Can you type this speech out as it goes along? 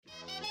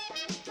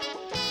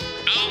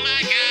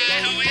my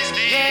God, who is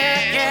this?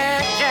 Yeah.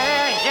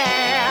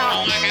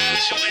 Oh my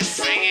gosh, who is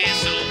singing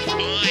so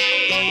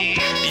funny?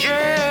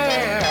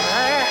 Yeah.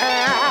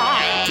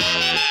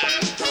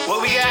 What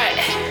we got?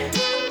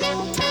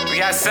 We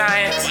got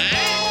science. What?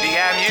 We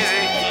got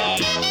music.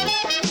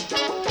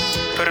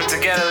 Put them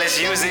together, let's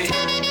use it.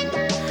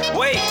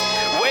 Wait.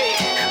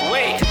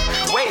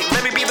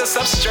 Let me be the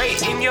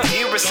substrate in your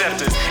ear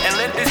receptors. And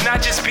let this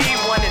not just be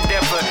one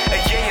endeavor.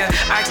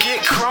 I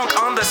get crunk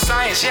on the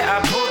science. Yeah, I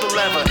pull the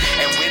lever.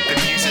 And with the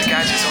music,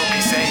 I just hope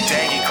you say,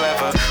 dang, you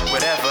clever.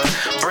 Whatever.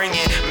 Bring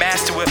it,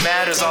 master what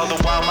matters. All the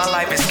while my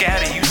life is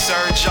scattered. You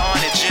surge on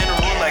in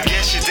general. I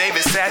guess you're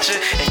David Satcher.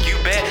 And you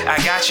bet I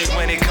got you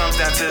when it comes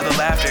down to the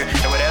laughter.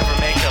 And whatever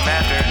may come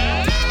after.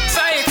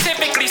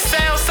 Scientifically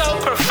sound so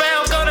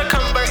profound. Gonna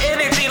convert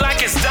energy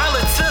like it's dollar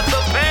to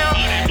the pound.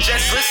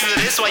 Just listen to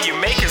this while you're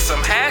making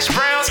some hash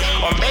browns.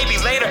 Or maybe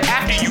later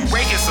after you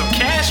raking some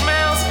cash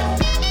mounds.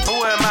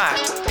 Who am I?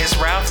 It's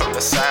Ralph from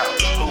the South,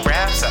 who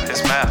raps out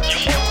his mouth.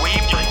 And we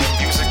bring the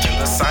music to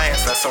the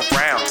science that's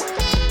around.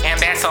 And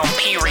that's on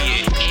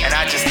period. And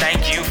I just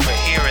thank you for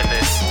hearing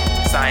this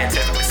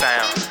scientifically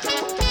sound.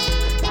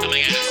 Oh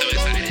my God, I'm so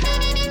excited.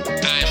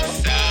 I'm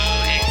so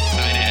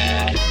excited.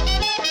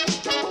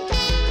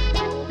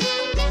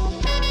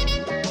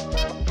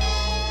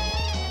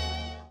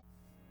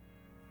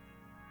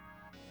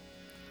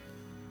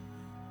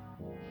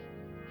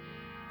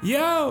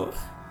 Yo!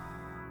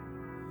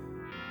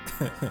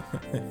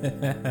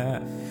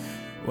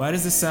 Why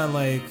does this sound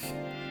like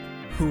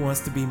Who Wants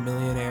to Be a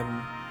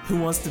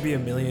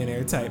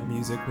Millionaire type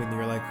music when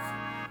you're like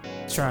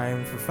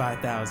trying for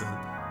 5,000?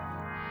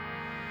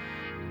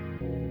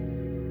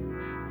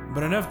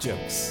 But enough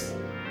jokes.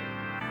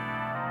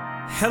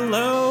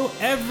 Hello,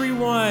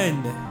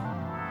 everyone!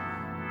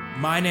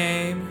 My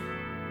name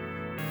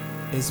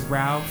is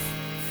Ralph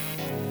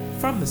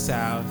from the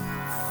South.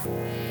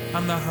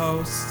 I'm the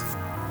host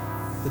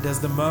that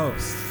does the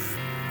most.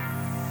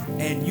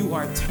 And you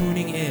are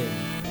tuning in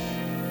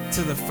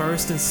to the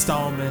first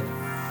installment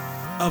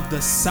of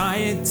the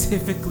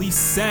Scientifically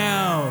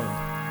Sound.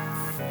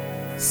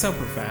 So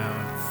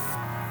profound.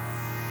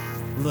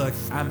 Look,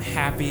 I'm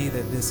happy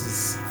that this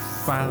is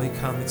finally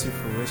coming to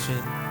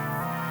fruition.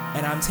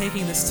 And I'm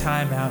taking this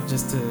time out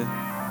just to,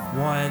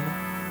 one,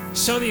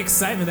 show the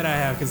excitement that I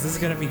have, because this is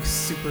going to be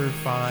super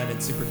fun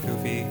and super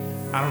goofy.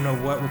 I don't know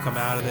what will come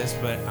out of this,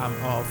 but I'm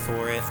all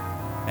for it.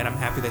 And I'm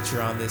happy that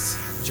you're on this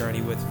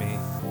journey with me.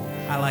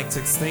 I like to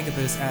think of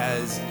this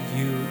as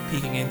you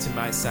peeking into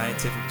my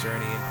scientific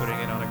journey and putting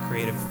it on a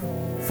creative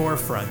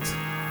forefront.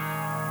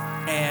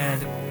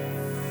 And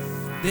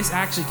this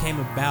actually came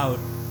about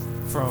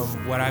from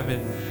what I've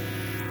been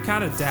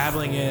kind of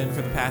dabbling in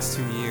for the past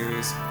 2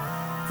 years.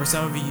 For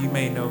some of you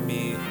may know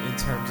me in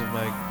terms of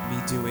like me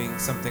doing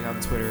something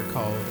on Twitter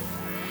called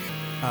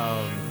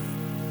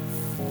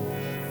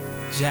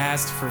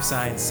Jazzed for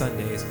Science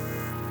Sundays.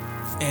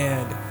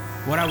 And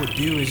what I would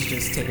do is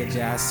just take a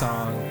jazz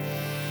song,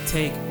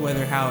 take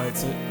how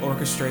it's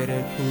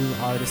orchestrated, who the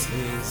artist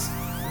is,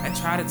 and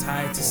try to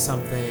tie it to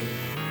something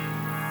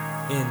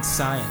in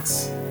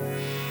science.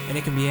 And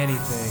it can be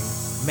anything.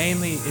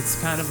 Mainly, it's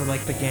kind of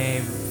like the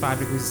game 5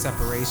 Degrees of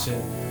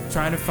Separation,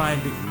 trying to find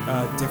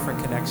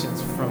different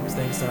connections from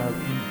things that are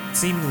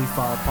seemingly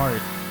far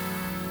apart.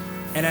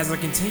 And as I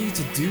continue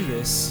to do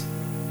this,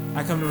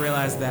 I come to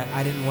realize that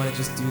I didn't want to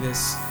just do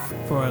this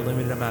for a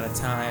limited amount of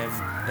time,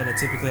 and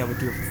typically I would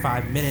do it for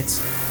 5 minutes,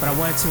 but I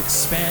wanted to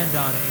expand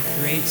on it and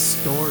create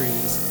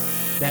stories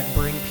that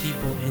bring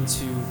people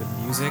into the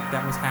music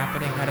that was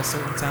happening at a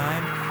certain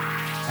time,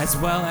 as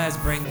well as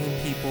bringing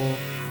people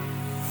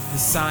the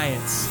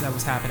science that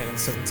was happening at a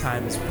certain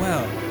time as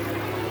well.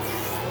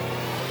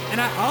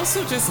 And I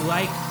also just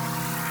like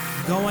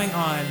going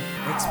on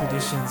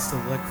expeditions to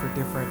look for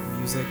different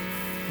music,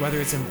 whether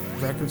it's in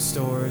record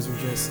stores or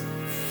just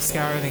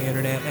scouring the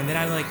internet, and then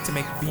I like to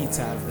make beats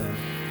out of them.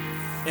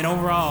 And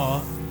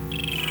overall,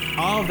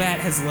 all of that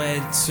has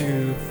led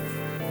to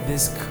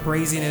this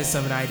craziness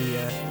of an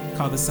idea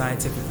called the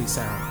Scientifically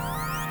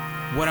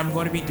Sound. What I'm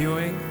going to be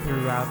doing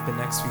throughout the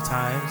next few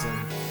times, and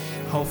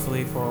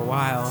hopefully for a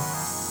while,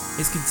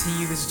 is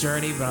continue this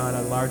journey but on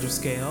a larger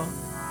scale.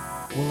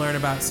 We'll learn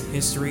about some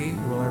history,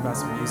 we'll learn about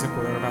some music,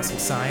 we'll learn about some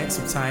science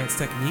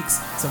techniques,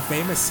 some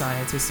famous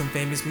scientists, some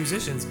famous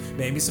musicians,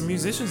 maybe some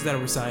musicians that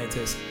were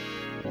scientists.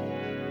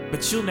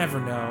 But you'll never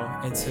know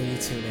until you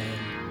tune in.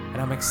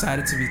 And I'm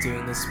excited to be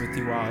doing this with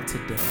you all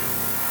today.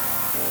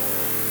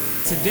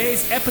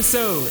 Today's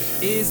episode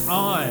is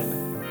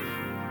on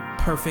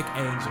Perfect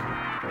Angel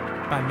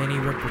by Minnie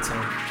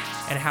Riperton,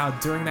 and how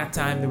during that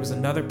time there was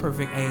another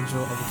perfect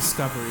angel of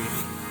discovery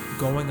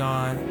going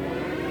on,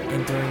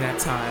 and during that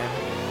time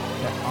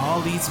that all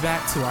leads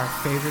back to our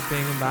favorite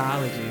thing in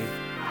biology,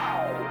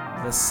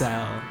 the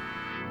cell.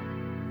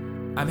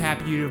 I'm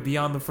happy you to be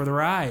on for the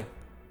ride.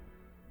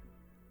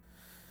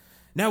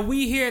 Now,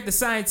 we here at the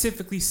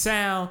Scientifically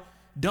Sound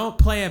don't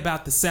play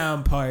about the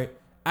sound part.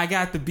 I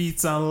got the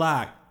beats on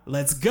lock.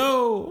 Let's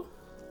go!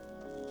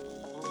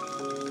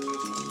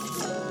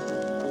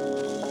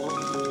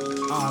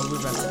 Oh, we're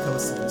about to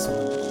coast to this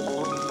one.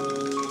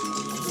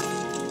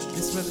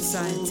 This for the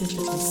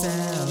scientifically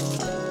sound.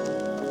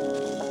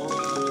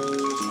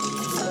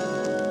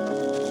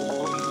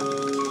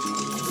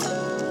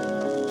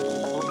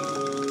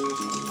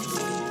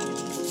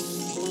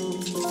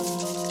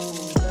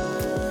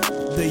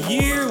 The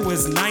year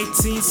was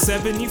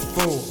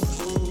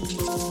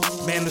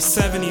 1974. Man, the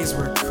 70s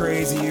were a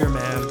crazy year,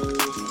 man.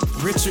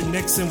 Richard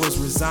Nixon was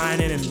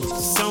resigning and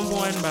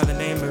someone by the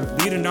name of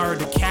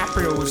Leonardo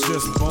DiCaprio was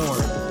just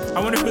born. I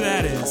wonder who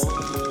that is.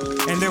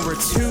 And there were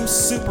two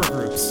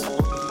supergroups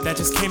that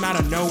just came out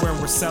of nowhere and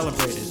were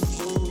celebrated.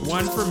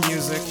 One for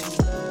music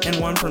and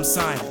one from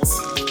science.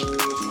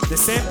 The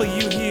sample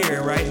you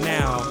hear right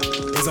now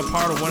is a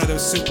part of one of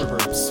those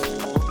supergroups.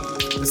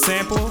 The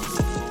sample,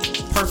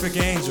 Perfect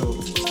Angel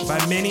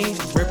by Minnie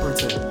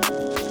Riperton.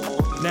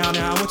 Now,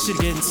 I want you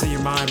to get into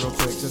your mind real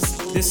quick. Just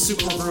this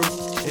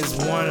supergroup is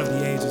one of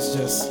the ages.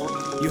 Just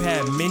you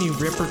had Minnie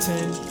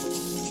Riperton,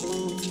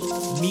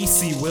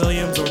 Nisi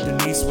Williams or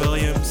Denise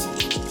Williams,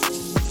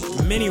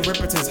 Minnie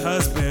Riperton's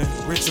husband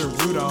Richard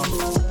Rudolph,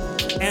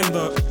 and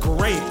the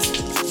great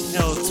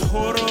El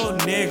Toro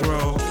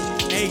Negro,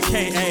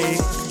 aka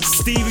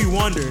Stevie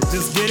Wonder,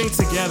 just getting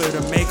together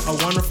to make a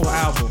wonderful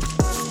album.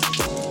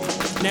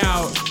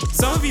 Now,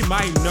 some of you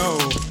might know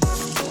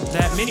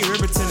that Minnie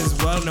Riperton is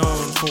well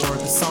known for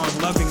the song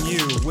Loving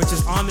You, which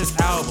is on this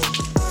album.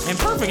 And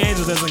Perfect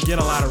Angel doesn't get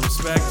a lot of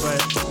respect, but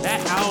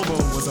that album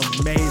was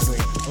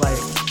amazing.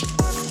 Like,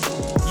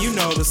 you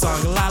know the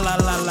song La La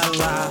La La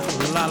La,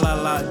 La La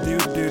La, Do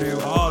Do Do,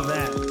 all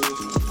that.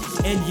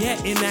 And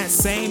yet, in that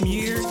same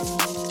year,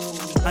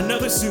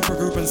 another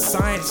supergroup in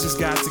science just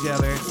got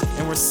together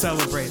and were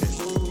celebrated.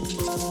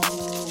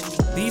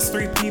 These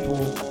three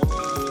people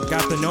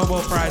got the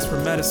Nobel Prize for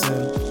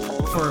Medicine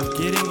for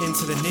getting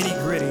into the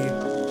nitty-gritty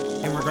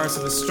in regards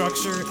to the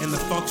structure and the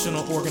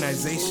functional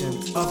organization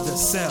of the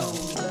cell.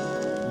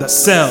 The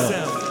cell.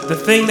 The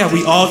thing that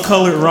we all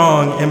colored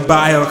wrong in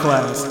bio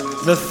class.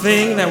 The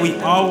thing that we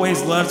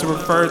always love to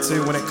refer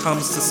to when it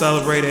comes to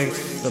celebrating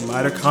the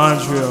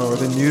mitochondria or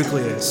the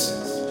nucleus.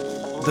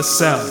 The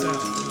cell.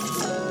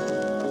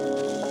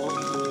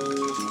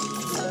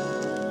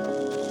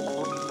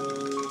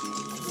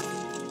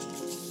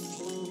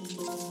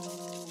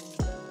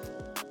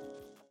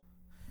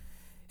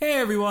 Hey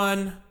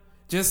everyone,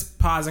 just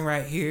pausing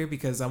right here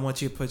because I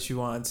want you to put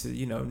you on to,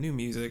 new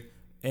music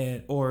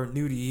and or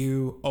new to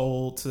you,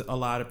 old to a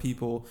lot of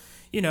people,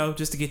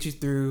 just to get you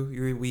through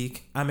your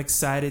week. I'm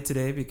excited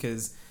today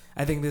because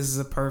I think this is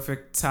a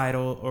perfect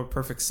title or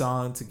perfect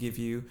song to give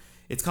you.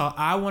 It's called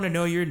I Want to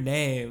Know Your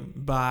Name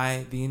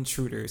by The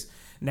Intruders.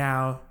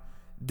 Now,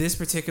 this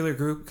particular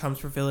group comes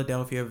from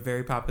Philadelphia,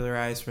 very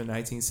popularized from the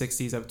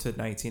 1960s up to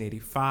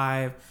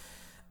 1985.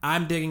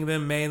 I'm digging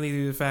them mainly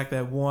due to the fact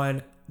that,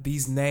 one,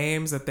 these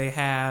names that they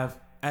have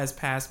as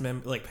past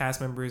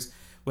members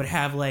would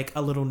have like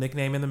a little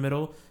nickname in the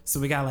middle. So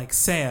we got like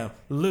Sam,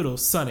 Little,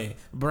 Sonny,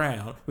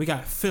 Brown. We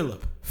got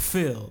Philip,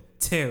 Phil,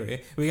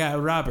 Terry. We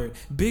got Robert,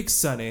 Big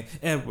Sonny,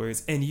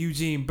 Edwards, and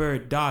Eugene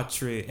Bird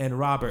Daughtry, and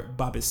Robert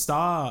Bobby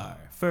Starr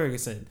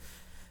Ferguson.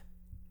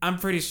 I'm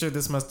pretty sure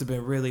this must have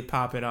been really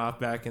popping off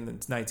back in the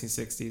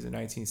 1960s or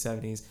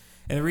 1970s.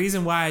 And the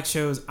reason why I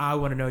chose I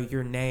Want to Know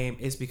Your Name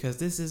is because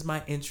this is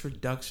my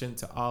introduction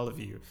to all of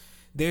you.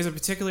 There's a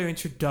particular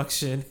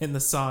introduction in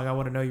the song I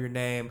Want to Know Your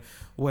Name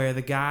where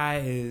the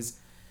guy is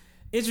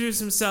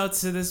introducing himself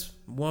to this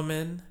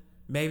woman.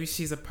 Maybe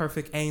she's a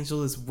perfect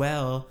angel as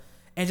well.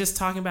 And just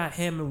talking about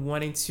him and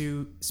wanting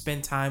to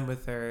spend time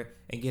with her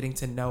and getting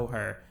to know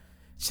her.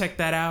 Check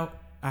that out.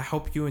 I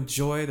hope you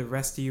enjoy the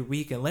rest of your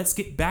week. And let's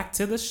get back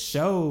to the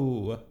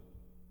show.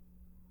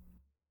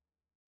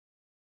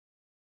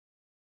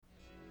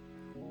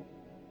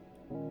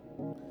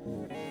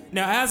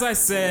 Now, as I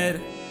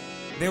said,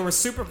 there were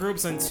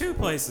supergroups in two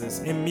places,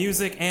 in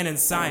music and in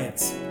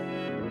science.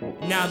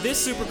 Now,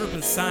 this supergroup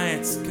in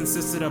science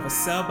consisted of a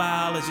cell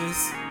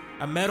biologist,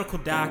 a medical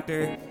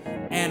doctor,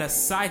 and a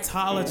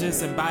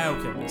cytologist and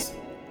biochemist.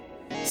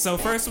 So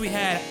first we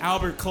had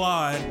Albert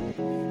Claude.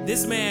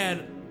 This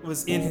man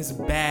was in his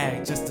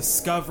bag just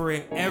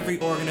discovering every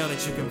organelle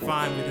that you can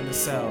find within the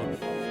cell.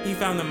 He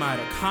found the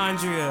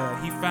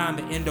mitochondria, he found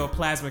the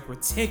endoplasmic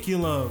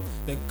reticulum,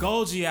 the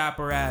Golgi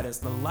apparatus,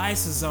 the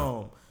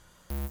lysosome.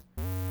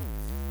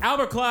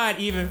 Albert Claude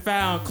even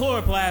found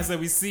chloroplasts that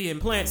we see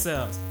in plant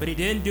cells, but he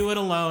didn't do it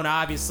alone,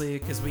 obviously,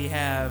 because we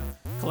have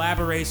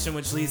collaboration,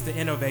 which leads to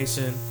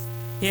innovation.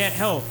 He had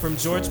help from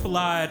George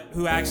Palade,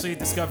 who actually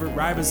discovered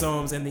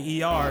ribosomes in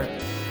the ER,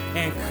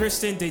 and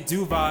Christian de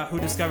Duva, who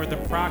discovered the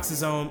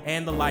peroxisome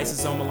and the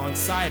lysosome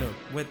alongside him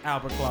with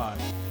Albert Claude.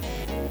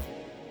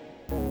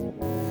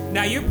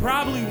 Now, you're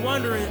probably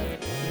wondering,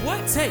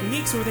 what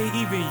techniques were they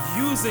even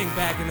using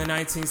back in the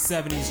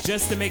 1970s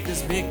just to make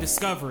this big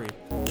discovery?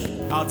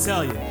 I'll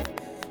tell you.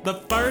 The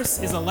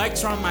first is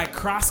electron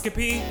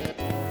microscopy,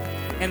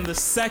 and the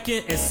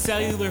second is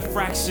cellular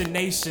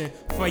fractionation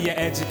for your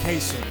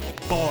education.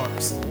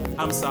 Bars.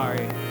 I'm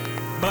sorry.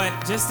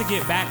 But just to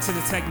get back to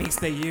the techniques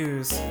they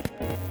use,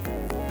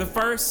 the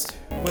first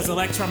was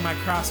electron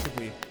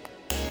microscopy.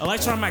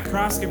 Electron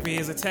microscopy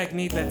is a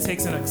technique that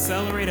takes an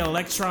accelerated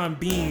electron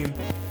beam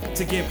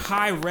to give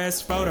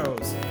high-res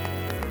photos.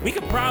 We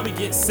could probably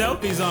get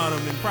selfies on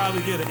them and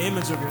probably get an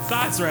image of your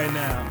thoughts right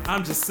now.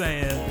 I'm just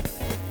saying.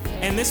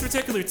 And this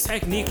particular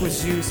technique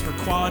was used for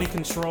quality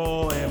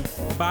control and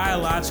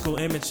biological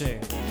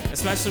imaging,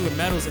 especially with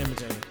metals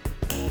imaging.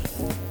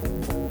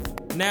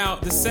 Now,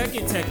 the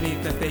second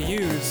technique that they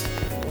use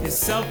is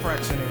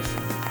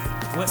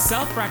self-fractionation. What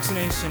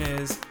self-fractionation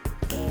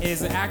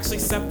is it actually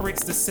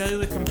separates the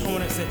cellular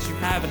components that you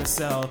have in a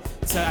cell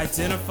to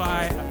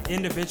identify an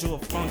individual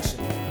function.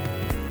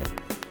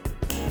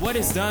 What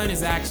is done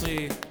is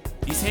actually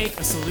you take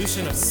a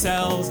solution of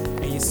cells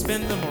and you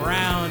spin them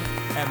around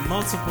at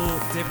multiple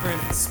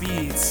different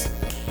speeds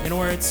in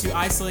order to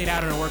isolate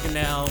out an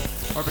organelle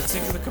or a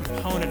particular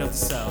component of the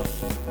cell.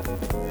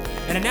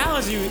 An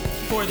analogy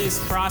for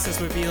this process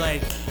would be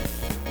like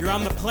you're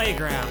on the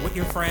playground with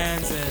your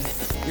friends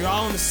and you're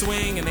all in the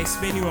swing and they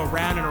spin you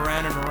around and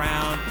around and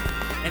around,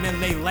 and then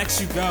they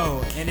let you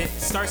go and it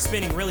starts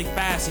spinning really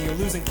fast and you're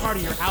losing part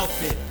of your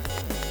outfit.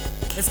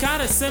 It's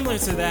kind of similar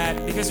to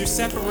that because you're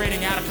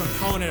separating out a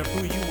component of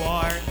who you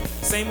are.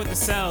 Same with the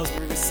cells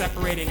where you're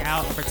separating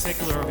out a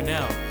particular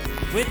organelle.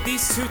 With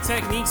these two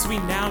techniques, we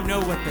now know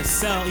what the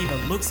cell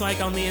even looks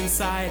like on the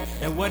inside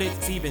and what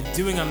it's even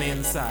doing on the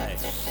inside.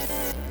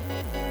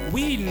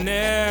 We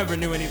never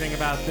knew anything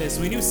about this.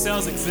 We knew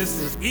cells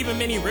existed. Even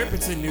Minnie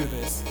Riperton knew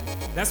this.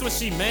 That's what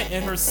she meant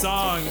in her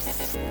song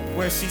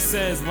where she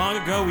says, long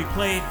ago we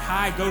played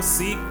hide, go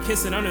seek,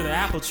 kissing under the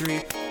apple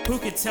tree. Who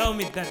could tell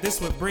me that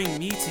this would bring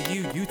me to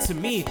you, you to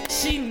me?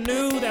 She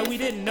knew that we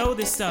didn't know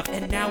this stuff,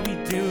 and now we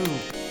do.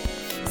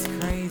 It's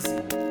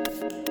crazy.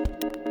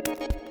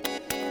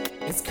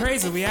 It's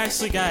crazy. We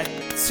actually got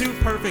two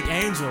perfect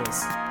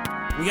angels.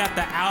 We got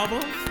the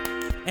album,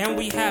 and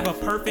we have a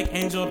perfect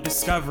angel of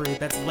discovery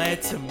that's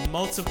led to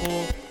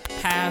multiple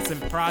paths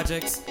and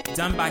projects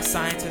done by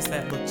scientists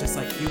that look just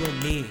like you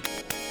and me.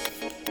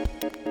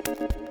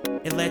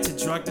 It led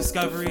to drug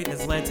discovery,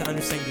 it's led to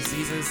understanding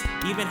diseases,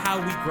 even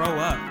how we grow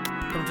up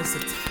from just a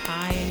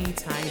tiny,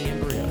 tiny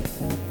embryo.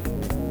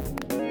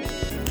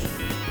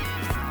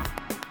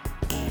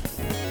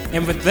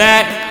 And with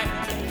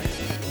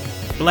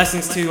that,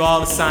 blessings to all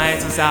the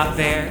scientists out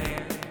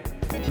there.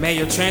 May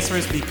your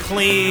transfers be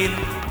clean,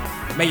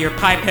 may your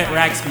pipette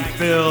racks be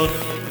filled,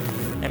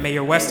 and may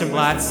your Western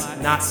blots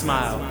not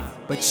smile,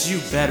 but you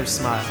better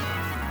smile.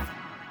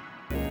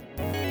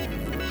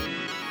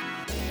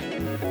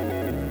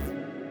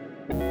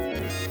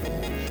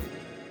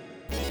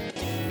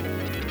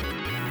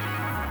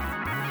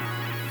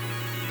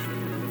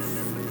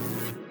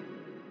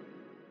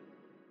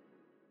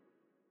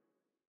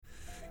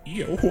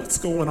 Yo, what's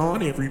going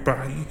on,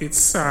 everybody? It's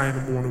Cy in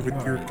the morning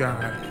with your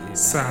guy,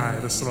 Cy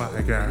the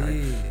Sly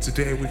Guy.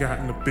 Today we got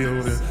in the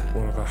building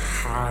one of the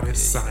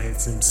hottest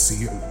science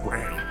MC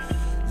around.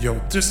 Yo,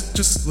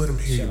 just let him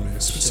hear you, man.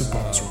 Spit some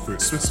bars real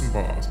quick. Spit some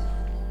bars.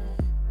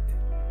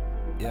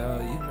 Yo,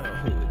 you know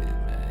who it is,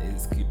 man.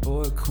 It's your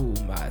boy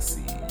Kumasi.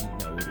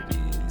 You know what it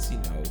is. You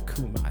know,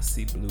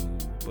 Kumasi Blue,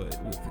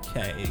 but with a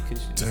K.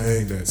 Cause you know,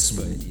 Dang, that's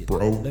smooth,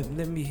 bro.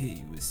 Let me hit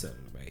you with something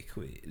right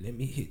quick. Let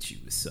me hit you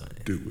with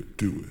something. Do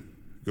it.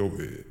 Go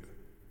ahead.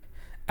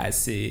 I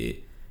said,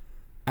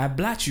 I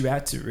blot you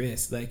out to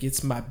rest like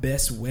it's my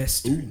best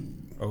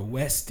Western or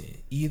Western.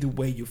 Either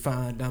way you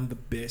find I'm the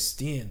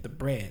best in the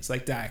brands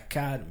like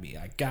dichotomy.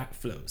 I got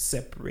flow,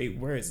 separate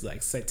words like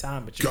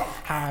cytometry,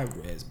 high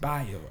res,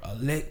 bio,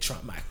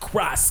 electron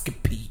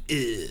microscopy.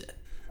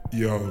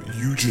 Yo,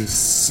 you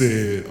just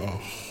said a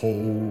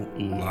whole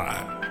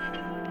lot.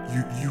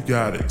 You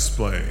gotta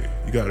explain.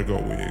 You gotta go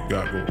in. You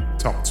gotta go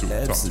talk to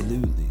him.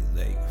 Absolutely.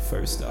 Like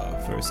first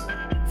off,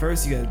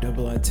 first you got a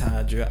double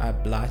entendre. I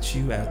blot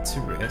you out to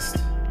rest.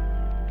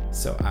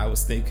 So I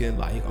was thinking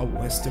like a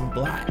Western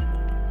blot,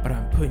 but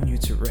I'm putting you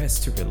to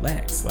rest to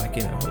relax, like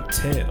in a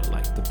hotel,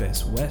 like the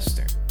best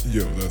Western.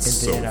 Yo, that's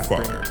so And then I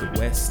fire. bring the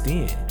West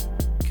End,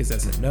 because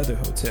that's another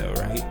hotel,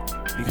 right?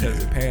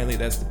 Because apparently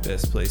that's the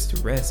best place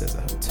to rest as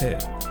a hotel.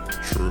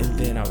 True. And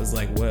then I was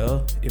like,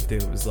 well, if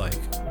there was like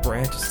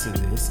branches to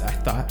this, I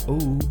thought,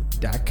 ooh,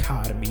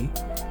 dichotomy.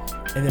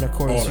 And then of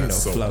course,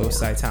 so flow hard.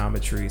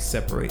 cytometry,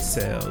 separate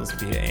cells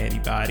via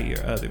antibody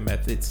or other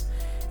methods.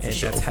 And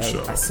For that's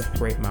sure. how I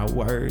separate my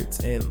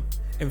words. And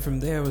from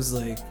there it was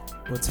like,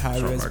 what's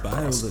high-res bio look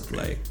microscopy.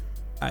 like?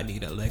 I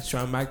need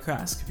electron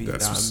microscopy.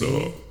 That's know what's what I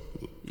mean?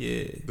 up.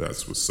 Yeah.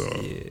 That's what's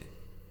up. Yeah.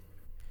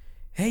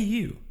 Hey,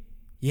 you.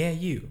 Yeah,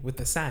 you with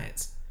the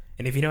science.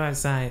 And if you don't have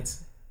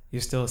science,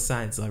 you're still a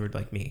science lover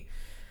like me.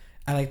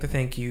 I'd like to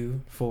thank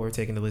you for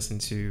taking to listen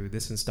to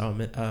this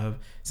installment of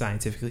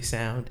Scientifically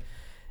Sound.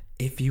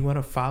 If you want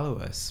to follow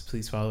us,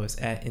 please follow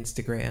us at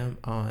Instagram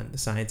on the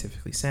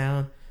Scientifically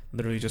Sound,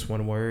 literally just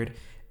one word,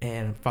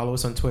 and follow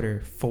us on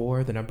Twitter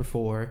for the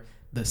 4,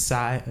 the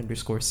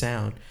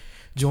Sci_sound.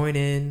 Join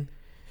in,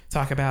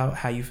 talk about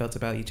how you felt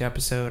about each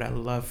episode. I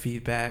love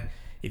feedback.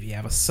 If you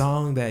have a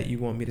song that you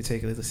want me to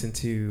take a listen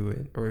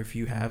to, or if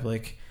you have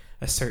like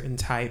a certain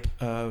type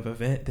of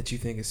event that you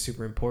think is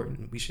super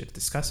important, we should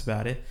discuss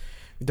about it.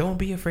 Don't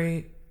be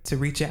afraid to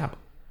reach out.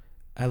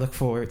 I look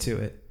forward to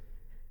it.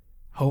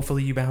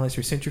 Hopefully you balance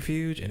your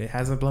centrifuge and it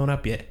hasn't blown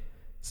up yet.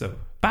 So,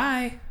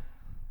 bye!